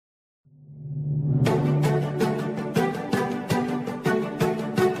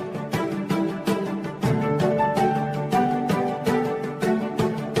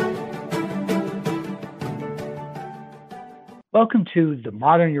Welcome to The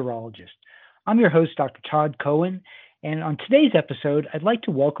Modern Urologist. I'm your host, Dr. Todd Cohen, and on today's episode, I'd like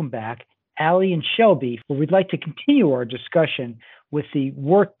to welcome back Allie and Shelby, where we'd like to continue our discussion with the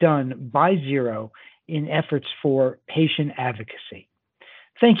work done by Zero in efforts for patient advocacy.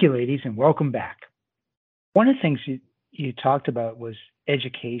 Thank you, ladies, and welcome back. One of the things you talked about was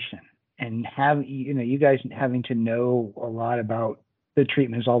education and you guys having to know a lot about the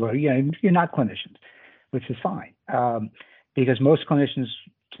treatments, although you're not clinicians, which is fine, because most clinicians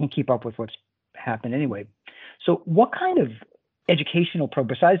can't keep up with what's happened anyway. So what kind of educational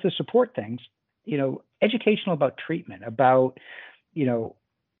besides the support things, educational about treatment, about,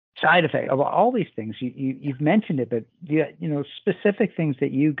 side effects, of all these things, you've mentioned it, but specific things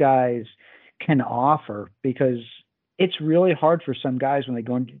that you guys can offer, because it's really hard for some guys when they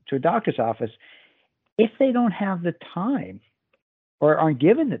go into a doctor's office, if they don't have the time or aren't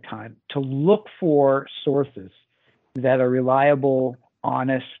given the time to look for sources that are reliable,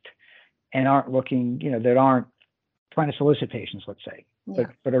 honest, and aren't looking, that aren't trying to solicit patients, let's say,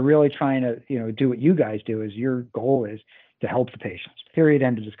 but are really trying to, do what you guys do. Is your goal is to help the patients, period,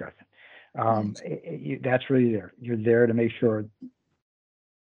 end of discussion. That's really there. You're there to make sure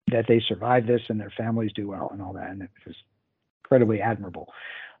that they survive this and their families do well and all that. And it's incredibly admirable.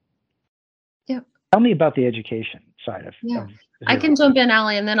 Yep. Tell me about the education side of I can jump in,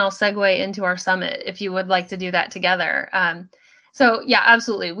 Allie, and then I'll segue into our summit if you would like to do that together. So yeah,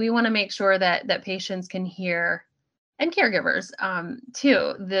 absolutely. We want to make sure that patients can hear, and caregivers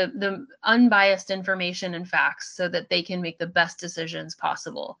too, the unbiased information and facts so that they can make the best decisions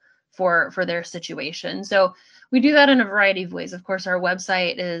possible for their situation. So we do that in a variety of ways. Of course, our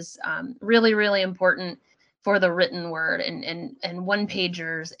website is really, really important for the written word and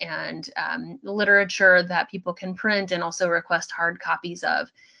one-pagers and literature that people can print and also request hard copies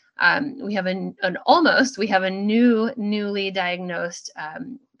of. We have a newly diagnosed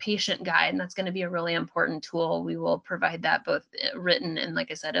patient guide, and that's going to be a really important tool. We will provide that both written and,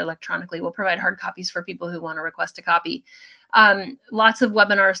 like I said, electronically. We'll provide hard copies for people who want to request a copy. Lots of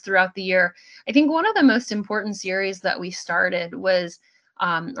webinars throughout the year. I think one of the most important series that we started was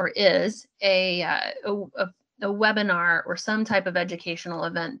is a webinar or some type of educational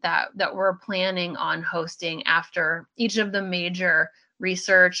event that we're planning on hosting after each of the major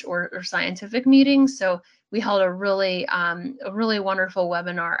research or scientific meetings. So we held a really wonderful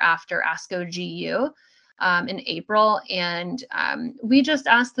webinar after ASCO GU in April, and we just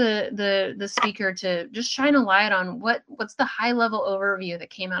asked the speaker to just shine a light on what's the high level overview that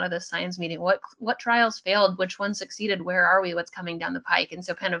came out of this science meeting. What trials failed, which ones succeeded, where are we, what's coming down the pike, and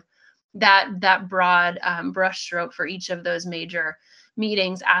so kind of that broad brushstroke for each of those major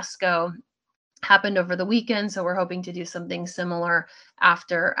meetings. ASCO happened over the weekend, so we're hoping to do something similar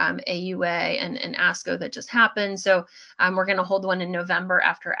after AUA and ASCO that just happened. So we're going to hold one in November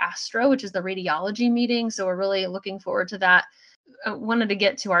after ASTRO, which is the radiology meeting. So we're really looking forward to that. I wanted to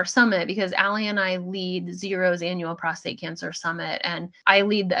get to our summit because Allie and I lead Zero's annual prostate cancer summit, and I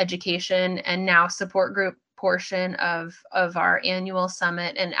lead the education and now support group portion of our annual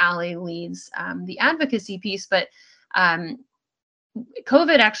summit, and Allie leads the advocacy piece. But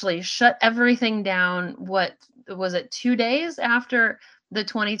COVID actually shut everything down. What was it, 2 days after the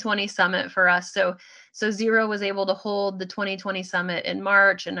 2020 summit for us? So Zero was able to hold the 2020 summit in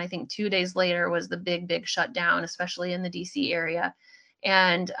March, and I think 2 days later was the big shutdown, especially in the DC area.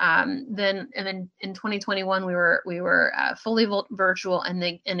 And then in 2021 we were fully virtual, and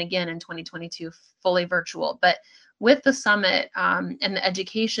again in 2022 fully virtual. But with the summit and the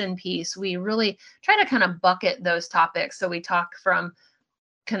education piece, we really try to kind of bucket those topics. So we talk from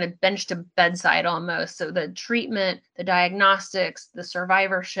kind of bench to bedside almost. So the treatment, the diagnostics, the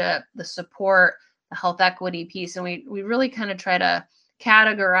survivorship, the support, the health equity piece. And we really kind of try to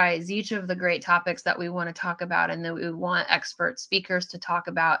categorize each of the great topics that we want to talk about, and that we want expert speakers to talk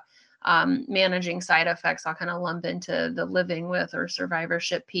about. Managing side effects, I'll kind of lump into the living with or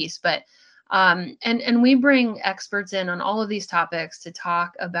survivorship piece. But and we bring experts in on all of these topics to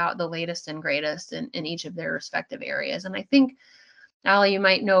talk about the latest and greatest in each of their respective areas. And I think, Allie, you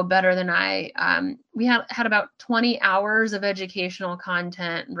might know better than I, we had about 20 hours of educational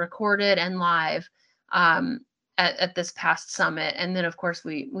content recorded and live at this past summit. And then, of course,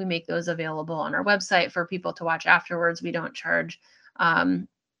 we make those available on our website for people to watch afterwards. We don't charge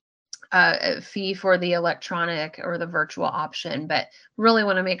a fee for the electronic or the virtual option, but really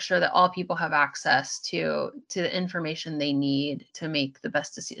want to make sure that all people have access to the information they need to make the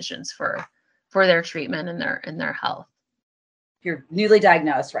best decisions for their treatment and their health. You're newly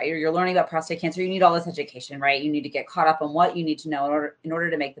diagnosed, right? You're learning about prostate cancer. You need all this education, right? You need to get caught up on what you need to know in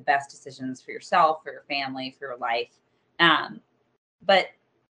order to make the best decisions for yourself, for your family, for your life. But,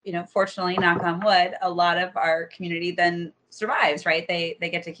 fortunately, knock on wood, a lot of our community then survives, right? They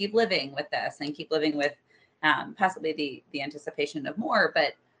get to keep living with this and keep living with possibly the anticipation of more.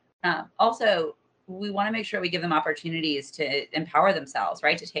 But also, we want to make sure we give them opportunities to empower themselves,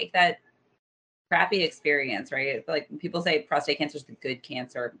 right? To take that crappy experience, right? Like people say prostate cancer is the good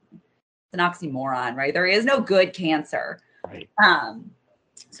cancer. It's an oxymoron, right? There is no good cancer. Right.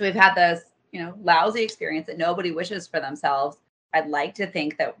 So we've had this, lousy experience that nobody wishes for themselves. I'd like to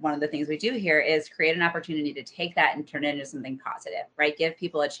think that one of the things we do here is create an opportunity to take that and turn it into something positive, right? Give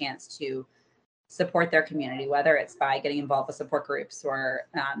people a chance to support their community, whether it's by getting involved with support groups or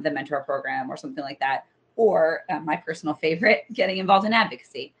the mentor program or something like that, or my personal favorite, getting involved in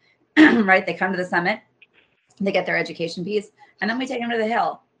advocacy, right? They come to the summit, they get their education piece, and then we take them to the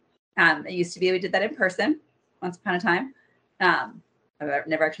Hill. It used to be we did that in person once upon a time. I've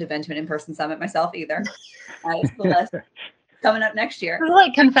never actually been to an in-person summit myself either. It's the list coming up next year. It's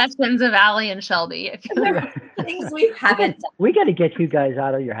like confessions of Allie and Shelby. Things we haven't done. We got to get you guys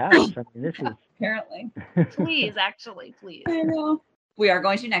out of your house. I mean, this is apparently. Please, actually, please. I know. We are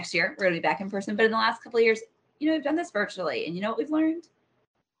going to next year. We're going to be back in person. But in the last couple of years, we've done this virtually. And you know what we've learned?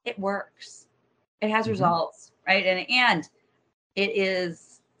 It works. It has results, right? And it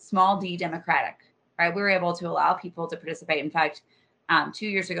is small d democratic, right? We were able to allow people to participate. In fact, 2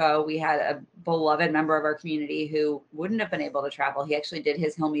 years ago, we had a beloved member of our community who wouldn't have been able to travel. He actually did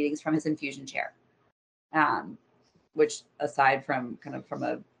his Hill meetings from his infusion chair, which, aside from from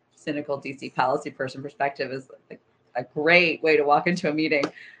a cynical DC policy person perspective, is a great way to walk into a meeting.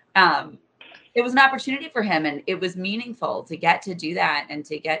 It was an opportunity for him, and it was meaningful to get to do that and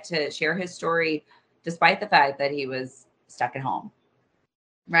to get to share his story, despite the fact that he was stuck at home,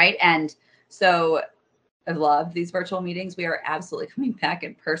 right? And so I love these virtual meetings. We are absolutely coming back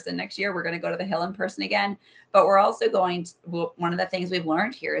in person next year. We're going to go to the Hill in person again, but we're also going to, one of the things we've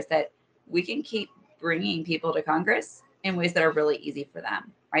learned here is that we can keep bringing people to Congress in ways that are really easy for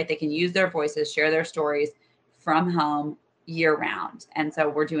them, right? They can use their voices, share their stories from home year round. And so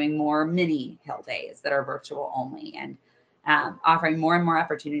we're doing more mini Hill days that are virtual only, and offering more and more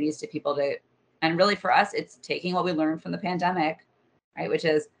opportunities to people to, and really for us, it's taking what we learned from the pandemic, right? Which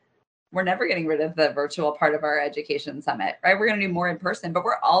is, we're never getting rid of the virtual part of our education summit, right? We're going to do more in person, but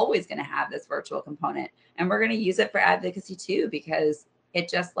we're always going to have this virtual component, and we're going to use it for advocacy too, because it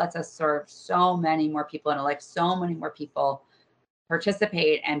just lets us serve so many more people and elect so many more people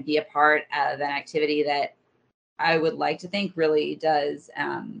participate and be a part of an activity that I would like to think really does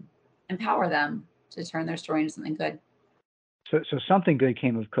empower them to turn their story into something good. So something good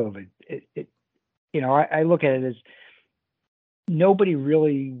came of COVID. I look at it as nobody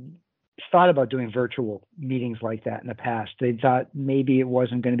really thought about doing virtual meetings like that in the past. They thought maybe it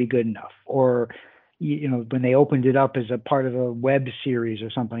wasn't going to be good enough, or when they opened it up as a part of a web series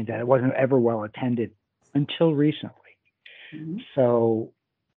or something like that, it wasn't ever well attended until recently. Mm-hmm. So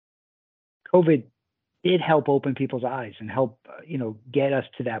COVID did help open people's eyes and help, get us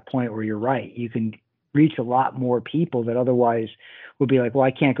to that point where you're right. You can reach a lot more people that otherwise would be like, well,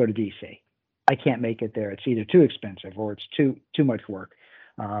 I can't go to DC. I can't make it there. It's either too expensive or it's too much work.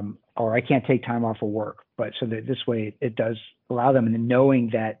 Or I can't take time off of work. But so that this way it does allow them, and knowing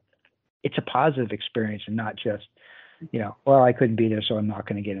that it's a positive experience and not just, well, I couldn't be there, so I'm not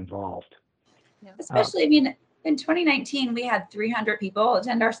going to get involved. Yeah. Especially, in 2019, we had 300 people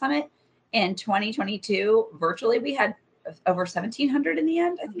attend our summit. In 2022, virtually, we had over 1,700 in the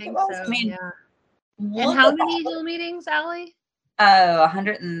end. I think it was. So, yeah. And how many Hill meetings, Allie?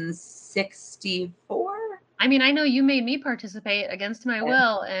 164. I know you made me participate against my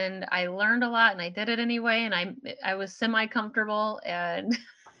will, and I learned a lot, and I did it anyway, and I was semi-comfortable, and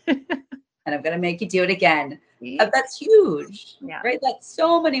and I'm going to make you do it again. That's huge, right? That's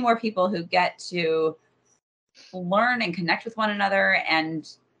so many more people who get to learn and connect with one another and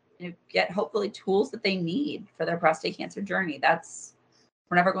get hopefully tools that they need for their prostate cancer journey.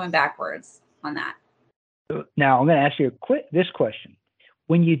 We're never going backwards on that. Now I'm going to ask you this question.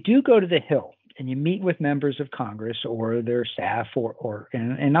 When you do go to the Hill and you meet with members of Congress or their staff,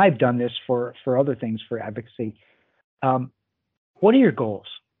 and I've done this for other things for advocacy, what are your goals?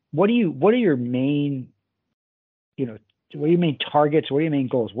 What are your main, what are your main targets? What are your main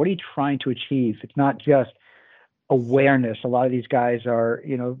goals? What are you trying to achieve? It's not just awareness. A lot of these guys are,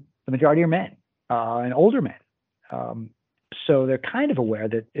 the majority are men and older men. So they're kind of aware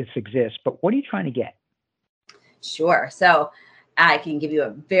that this exists, but what are you trying to get? Sure. So I can give you a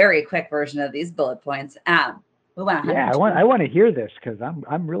very quick version of these bullet points. I want to hear this because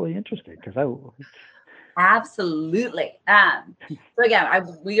I'm really interested Absolutely. So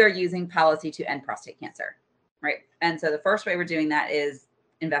again, we are using policy to end prostate cancer. right? And so the first way we're doing that is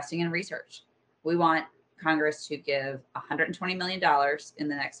investing in research. We want Congress to give $120 million in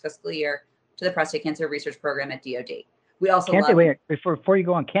the next fiscal year to the prostate cancer research program at DoD. We also Can't they wait before you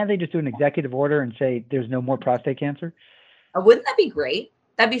go on? Can't they just do an executive order and say there's no more prostate cancer? Wouldn't that be great?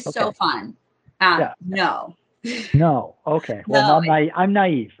 That'd be so fun. Yeah. No. No. Okay. Well, No, I'm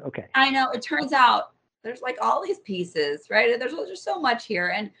naive. Okay. I know. It turns out there's like all these pieces, right? There's just so much here,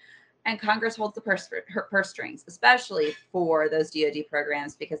 and Congress holds the purse strings, especially for those DoD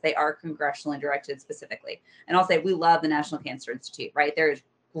programs, because they are congressionally directed specifically. And I'll say we love the National Cancer Institute, right? There's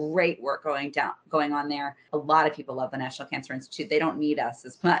great work going on there. A lot of people love the National Cancer Institute. They don't need us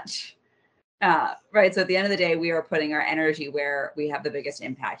as much. Right. So at the end of the day, we are putting our energy where we have the biggest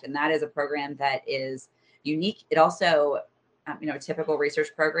impact. And that is a program that is unique. It also, a typical research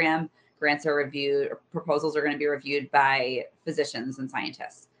program, grants are reviewed, or proposals are going to be reviewed by physicians and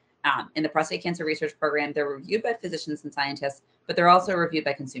scientists. In the prostate cancer research program, they're reviewed by physicians and scientists, but they're also reviewed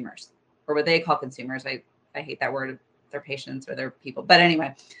by consumers, or what they call consumers. I hate that word. They're patients or they're people. But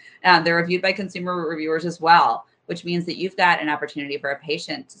anyway, they're reviewed by consumer reviewers as well, which means that you've got an opportunity for a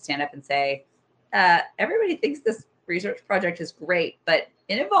patient to stand up and say, everybody thinks this research project is great, but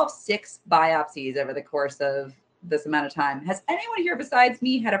it involves 6 biopsies over the course of this amount of time. Has anyone here besides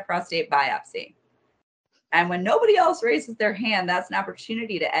me had a prostate biopsy? And when nobody else raises their hand, that's an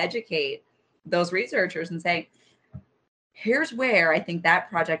opportunity to educate those researchers and say, here's where I think that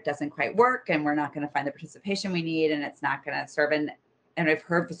project doesn't quite work, and we're not going to find the participation we need, and it's not going to serve. And I've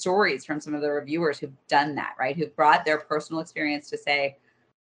heard stories from some of the reviewers who've done that, right? Who've brought their personal experience to say,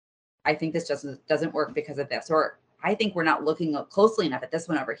 I think this doesn't work because of this, or I think we're not looking closely enough at this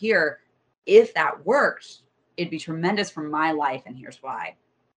one over here. If that worked, it'd be tremendous for my life, and here's why.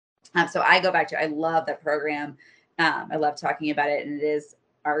 So I go back to, I love that program. I love talking about it, and it is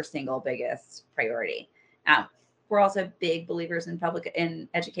our single biggest priority. We're also big believers in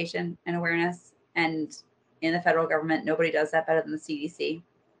education and awareness, and in the federal government, nobody does that better than the CDC.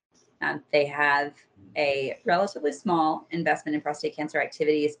 They have a relatively small investment in prostate cancer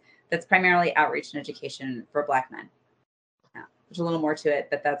activities that's primarily outreach and education for Black men. There's a little more to it,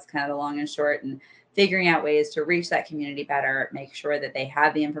 but that's kind of the long and short, and figuring out ways to reach that community better, make sure that they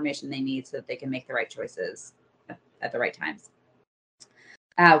have the information they need so that they can make the right choices at the right times.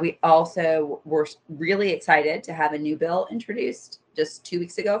 We also were really excited to have a new bill introduced just 2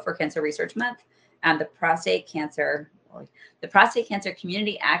 weeks ago for Cancer Research Month, the Prostate Cancer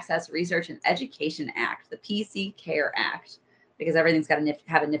Community Access Research and Education Act, the PC CARE Act, because everything's got to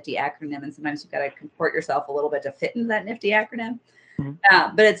have a nifty acronym, and sometimes you've got to comport yourself a little bit to fit into that nifty acronym.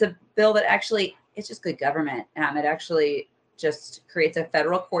 Mm-hmm. But it's a bill that actually, it's just good government. It actually just creates a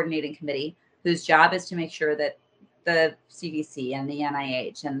federal coordinating committee whose job is to make sure that the CDC and the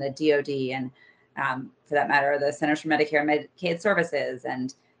NIH and the DoD and, for that matter, the Centers for Medicare and Medicaid Services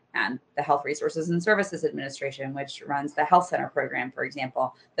and the Health Resources and Services Administration, which runs the Health Center program, for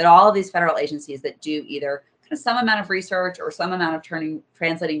example, that all of these federal agencies that do either kind of some amount of research or some amount of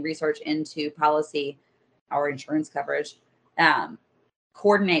translating research into policy or insurance coverage,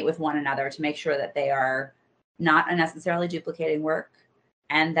 coordinate with one another to make sure that they are not unnecessarily duplicating work,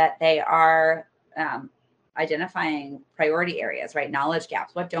 and that they are identifying priority areas, right? Knowledge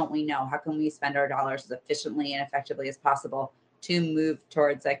gaps. What don't we know? How can we spend our dollars as efficiently and effectively as possible to move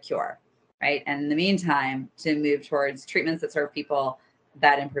towards a cure, right? And in the meantime, to move towards treatments that serve people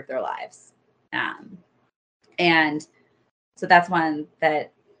that improve their lives. And so that's one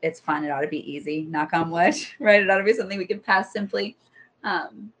that it's fun. It ought to be easy, knock on wood, right? It ought to be something we can pass simply,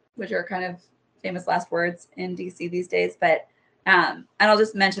 which are kind of famous last words in DC these days. But, and I'll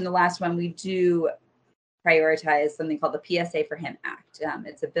just mention the last one. We do prioritize something called the PSA for Him Act.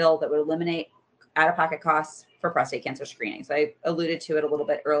 It's a bill that would eliminate out-of-pocket costs for prostate cancer screening. So I alluded to it a little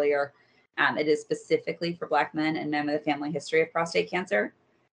bit earlier. It is specifically for Black men and men with a family history of prostate cancer.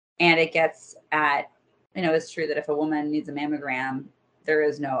 And it gets at, it's true that if a woman needs a mammogram, there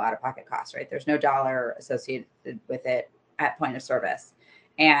is no out-of-pocket cost, right? There's no dollar associated with it at point of service.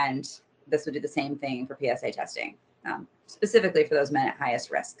 And this would do the same thing for PSA testing, specifically for those men at highest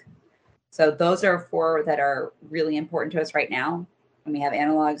risk. So those are 4 that are really important to us right now. And we have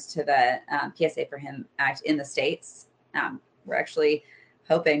analogs to the PSA for Him Act in the States. We're actually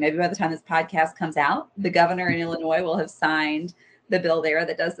hoping maybe by the time this podcast comes out, the governor in Illinois will have signed the bill there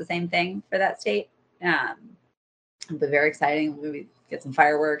that does the same thing for that state. It'll be very exciting. We'll get some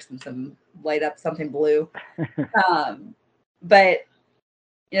fireworks and some light up something blue. But,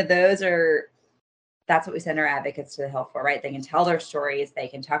 that's what we send our advocates to the Hill for, right? They can tell their stories. They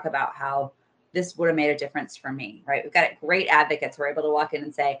can talk about how this would have made a difference for me, right? We've got great advocates who are able to walk in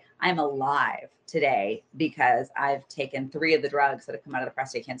and say, I'm alive today because I've taken 3 of the drugs that have come out of the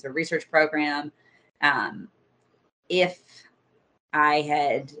prostate cancer research program. If I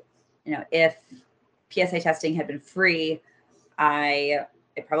had, if PSA testing had been free,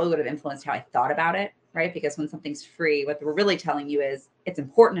 it probably would have influenced how I thought about it, right? Because when something's free, what we're really telling you is it's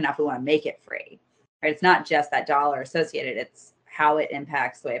important enough we want to make it free, right? It's not just that dollar associated. It's how it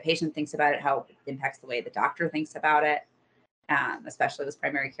impacts the way a patient thinks about it, how it impacts the way the doctor thinks about it, especially with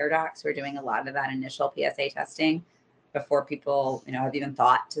primary care docs who are doing a lot of that initial PSA testing before people, have even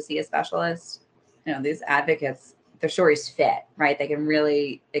thought to see a specialist. These advocates, their stories fit, right? They can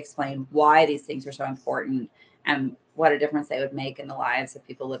really explain why these things are so important and what a difference they would make in the lives of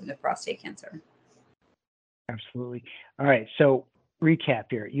people living with prostate cancer. Absolutely. All right. So recap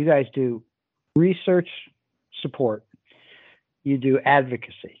here. You guys do research support. You do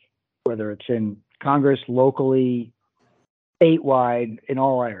advocacy, whether it's in Congress, locally, statewide, in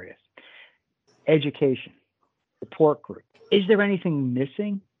all areas. Education, support group. Is there anything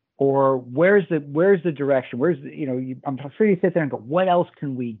missing? Or where's the direction? I'm sure you sit there and go, what else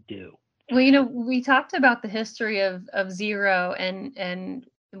can we do? Well, we talked about the history of Zero, and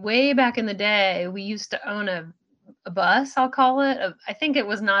way back in the day, we used to own a bus, I'll call it. I think it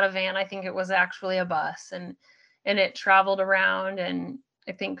was not a van. I think it was actually a bus, and it traveled around, and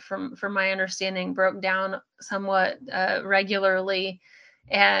I think from my understanding, broke down somewhat regularly,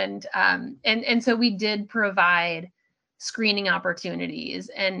 and so we did provide screening opportunities,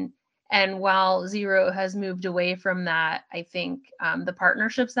 and while Zero has moved away from that, I think the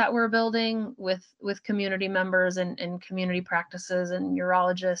partnerships that we're building with community members and community practices and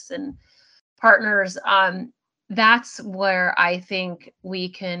urologists and partners, that's where I think we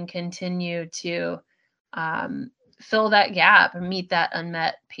can continue to fill that gap and meet that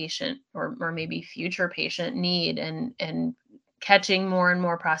unmet patient or maybe future patient need, and catching more and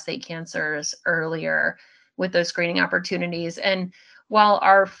more prostate cancers earlier with those screening opportunities. And while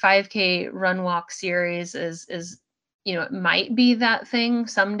our 5K run walk series is it might be that thing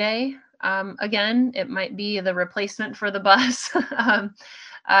someday. Again, it might be the replacement for the bus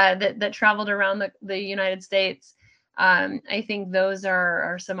that traveled around the United States. I think those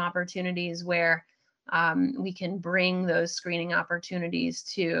are some opportunities where we can bring those screening opportunities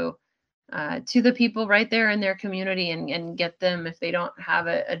to the people right there in their community, and get them, if they don't have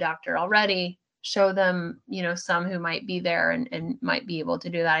a doctor already, show them, some who might be there and might be able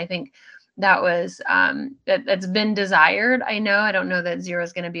to do that. I think that was that's been desired. I don't know that Zero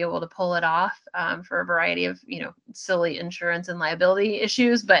is going to be able to pull it off for a variety of silly insurance and liability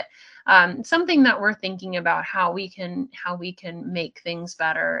issues, but something that we're thinking about how we can make things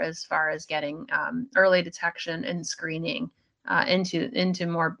better as far as getting early detection and screening into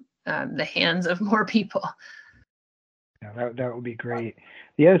more the hands of more people. Yeah, that would be great.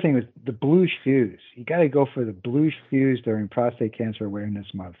 The other thing was the blue fuse. You got to go for the blue fuse during Prostate Cancer Awareness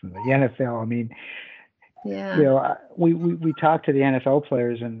Month. And the NFL, I mean, yeah, we talked to the NFL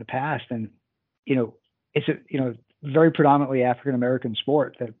players in the past, and it's a very predominantly African American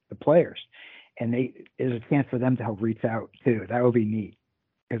sport, the players, and there's a chance for them to help reach out too. That would be neat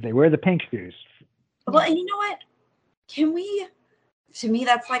if they wear the pink fuse. Well, and you know what? To me,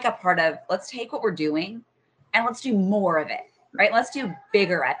 that's like a part of, let's take what we're doing and let's do more of it, right? Let's do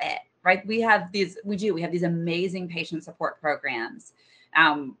bigger of it, right? We have these amazing patient support programs.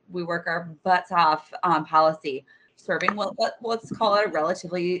 We work our butts off on policy, serving let's call it a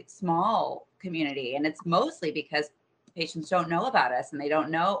relatively small community. And it's mostly because patients don't know about us, and they don't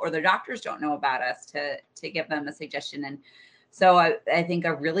know, or their doctors don't know about us to give them a suggestion. And so I think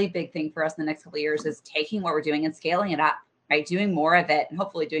a really big thing for us in the next couple of years is taking what we're doing and scaling it up, right? Doing more of it and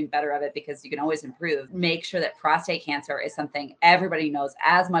hopefully doing better of it, because you can always improve. Make sure that prostate cancer is something everybody knows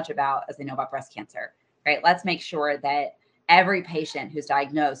as much about as they know about breast cancer, right? Let's make sure that every patient who's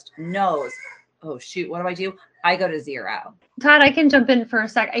diagnosed knows, oh shoot, what do? I go to Zero. Todd, I can jump in for a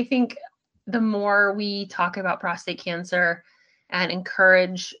sec. I think the more we talk about prostate cancer and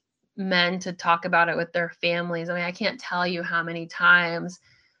encourage men to talk about it with their families, I mean, I can't tell you how many times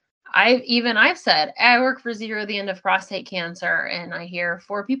I've said, I work for Zero, the End of Prostate Cancer, and I hear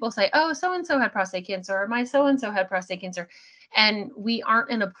 4 people say, oh, so-and-so had prostate cancer, or my so-and-so had prostate cancer. And we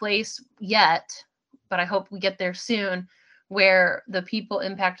aren't in a place yet, but I hope we get there soon, where the people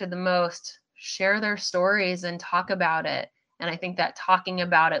impacted the most share their stories and talk about it. And I think that talking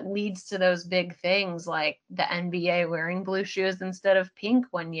about it leads to those big things like the NBA wearing blue shoes instead of pink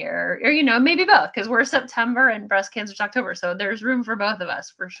one year, or maybe both, because we're September and breast cancer's October. So there's room for both of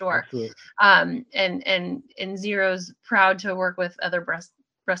us for sure. Absolutely. And Zero's proud to work with other breast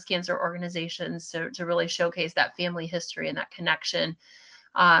breast cancer organizations to really showcase that family history and that connection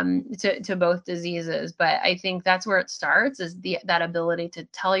to both diseases. But I think that's where it starts, is that ability to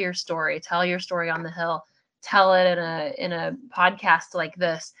tell your story on the Hill, tell it in a podcast like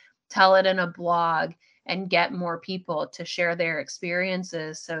this, tell it in a blog, and get more people to share their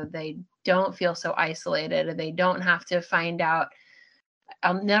experiences so they don't feel so isolated and they don't have to find out.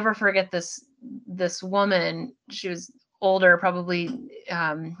 I'll never forget this woman. She was older, probably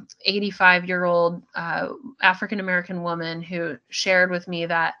 85-year-old African-American woman, who shared with me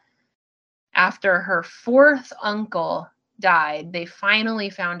that after her fourth uncle died, they finally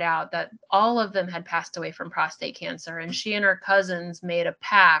found out that all of them had passed away from prostate cancer. And she and her cousins made a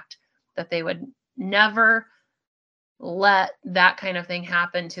pact that they would never let that kind of thing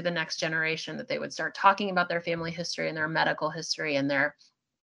happen to the next generation, that they would start talking about their family history and their medical history and their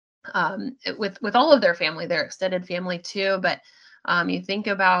with all of their family, their extended family too. But you think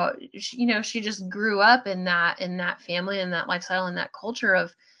about, she just grew up in that family and that lifestyle and that culture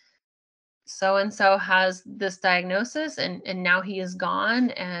of so-and-so has this diagnosis and now he is gone,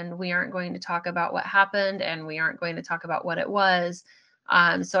 and we aren't going to talk about what happened, and we aren't going to talk about what it was.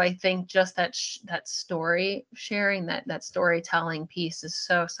 So I think just that story sharing, that storytelling piece is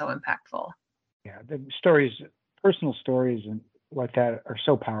so impactful. Yeah, the stories, personal stories and like that are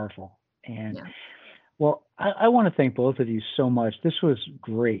so powerful. And well, I want to thank both of you so much. This was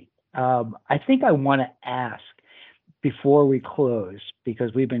great. I think I want to ask before we close,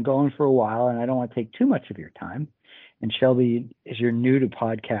 because we've been going for a while and I don't want to take too much of your time. And Shelby, as you're new to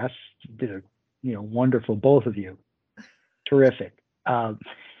podcasts, did a wonderful, both of you. Terrific.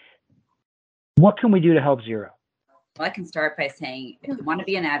 What can we do to help Zero? Well, I can start by saying, if you want to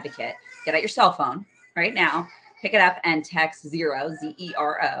be an advocate, get out your cell phone right now, pick it up and text Zero,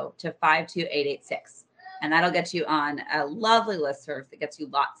 ZERO, to 52886. And that'll get you on a lovely listserv that gets you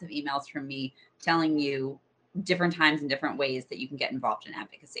lots of emails from me telling you different times and different ways that you can get involved in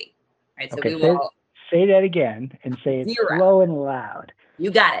advocacy. Right. So okay, we will say that again and say it slow and loud.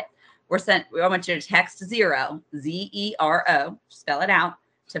 You got it. I want you to text Zero, ZERO, spell it out,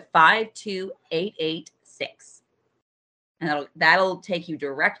 to 52886. And that'll take you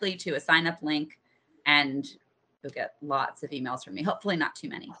directly to a sign up link, and you'll get lots of emails from me. Hopefully not too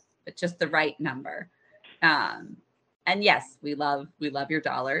many, but just the right number. And yes, we love your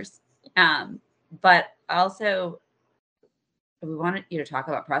dollars. But also, we want you to talk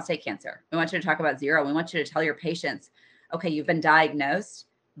about prostate cancer. We want you to talk about Zero. We want you to tell your patients, okay, you've been diagnosed,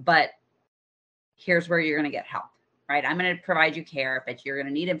 but here's where you're going to get help, right? I'm going to provide you care, but you're going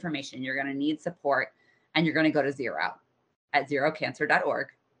to need information. You're going to need support, and you're going to go to Zero at zerocancer.org.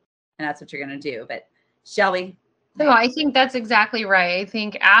 And that's what you're going to do. But Shelby. No, I think that's exactly right. I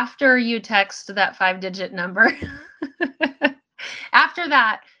think after you text that 5-digit number, after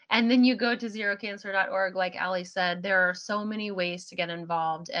that, and then you go to zerocancer.org, like Ali said, there are so many ways to get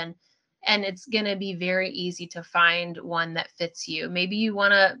involved, and it's going to be very easy to find one that fits you. Maybe you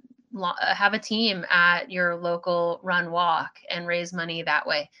want to have a team at your local run walk and raise money that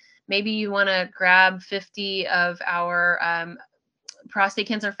way. Maybe you want to grab 50 of our prostate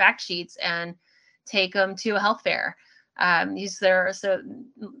cancer fact sheets and take them to a health fair. There are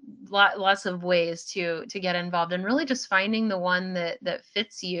lots of ways to get involved, and really just finding the one that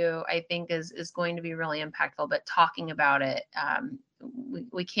fits you, I think is going to be really impactful. But talking about it,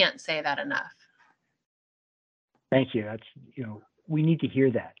 we can't say that enough. Thank you. That's, we need to hear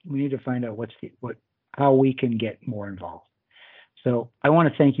that. We need to find out how we can get more involved. So I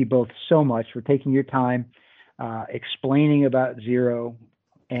want to thank you both so much for taking your time, explaining about Zero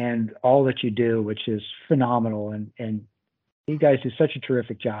and all that you do, which is phenomenal. And you guys do such a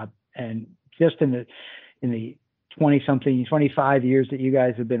terrific job. And just in the 25 years that you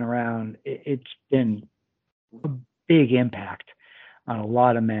guys have been around, it's been a big impact on a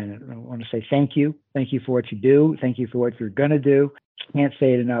lot of men. And I want to say thank you. Thank you for what you do. Thank you for what you're going to do. Can't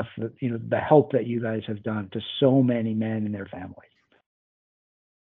say it enough, the help that you guys have done to so many men and their families.